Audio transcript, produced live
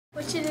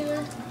What you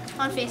doing?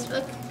 On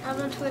Facebook.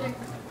 I'm on Twitter.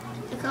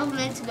 A couple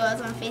minutes ago, I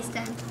was on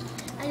FaceTime.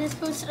 I just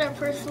posted our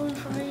personal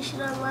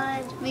information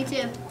online. Me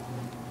too.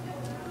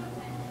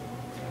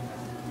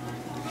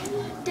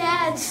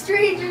 Dad,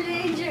 stranger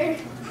danger.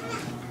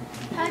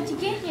 How'd you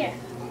get here?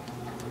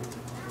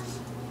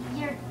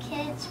 Your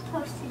kids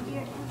posted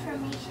your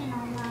information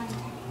online.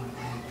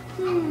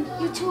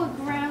 You two are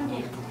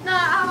grounded.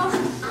 No!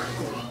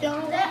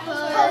 Don't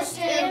Post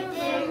your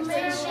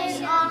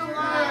information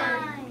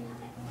online.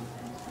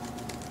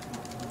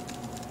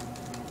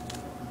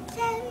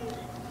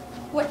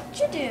 What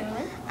you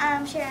doing?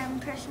 I'm sharing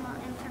personal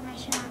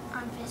information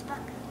on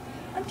Facebook.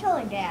 I'm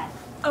telling Dad.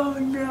 Oh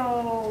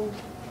no.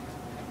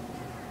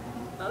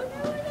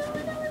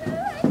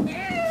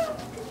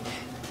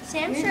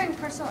 Sam's sharing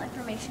personal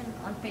information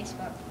on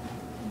Facebook.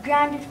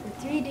 Grounded for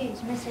 3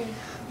 days, missing.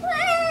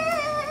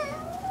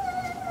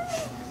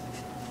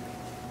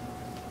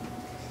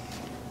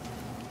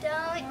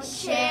 Don't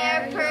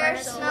share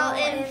personal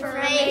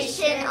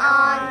information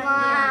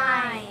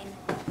online.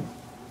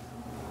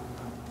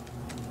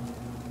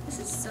 This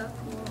is so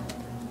cool.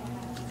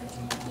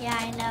 Yeah,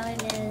 I know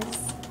it is.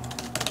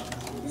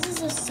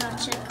 This is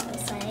such a cool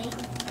site.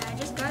 I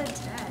just got it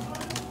today.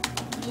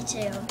 Me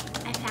too.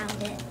 I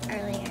found it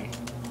earlier.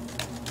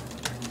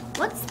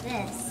 What's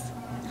this?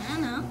 I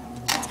don't know.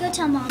 Let's go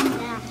tell Mom and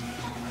Dad.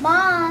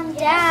 Mom,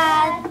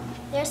 Dad,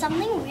 there's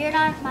something weird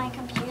on my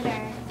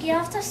computer. Get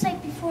off the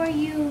site before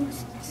you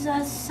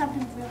do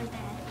something really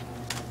bad.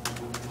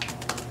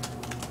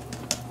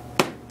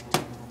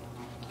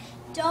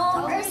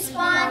 Don't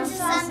respond to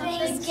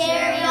something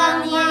scary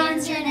on the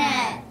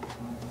internet.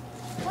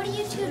 What are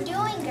you two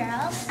doing,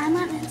 girls? I'm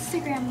on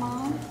Instagram,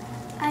 Mom.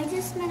 I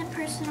just met a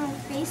person on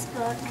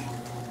Facebook,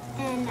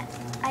 and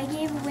I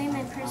gave away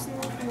my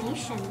personal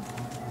information.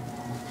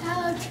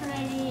 Hello,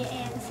 Trinity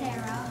and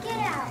Sarah. Get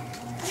out.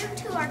 You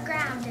two are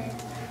grounded.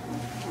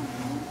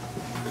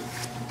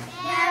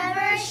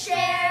 Never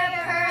share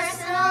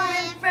personal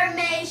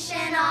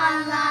information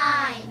online.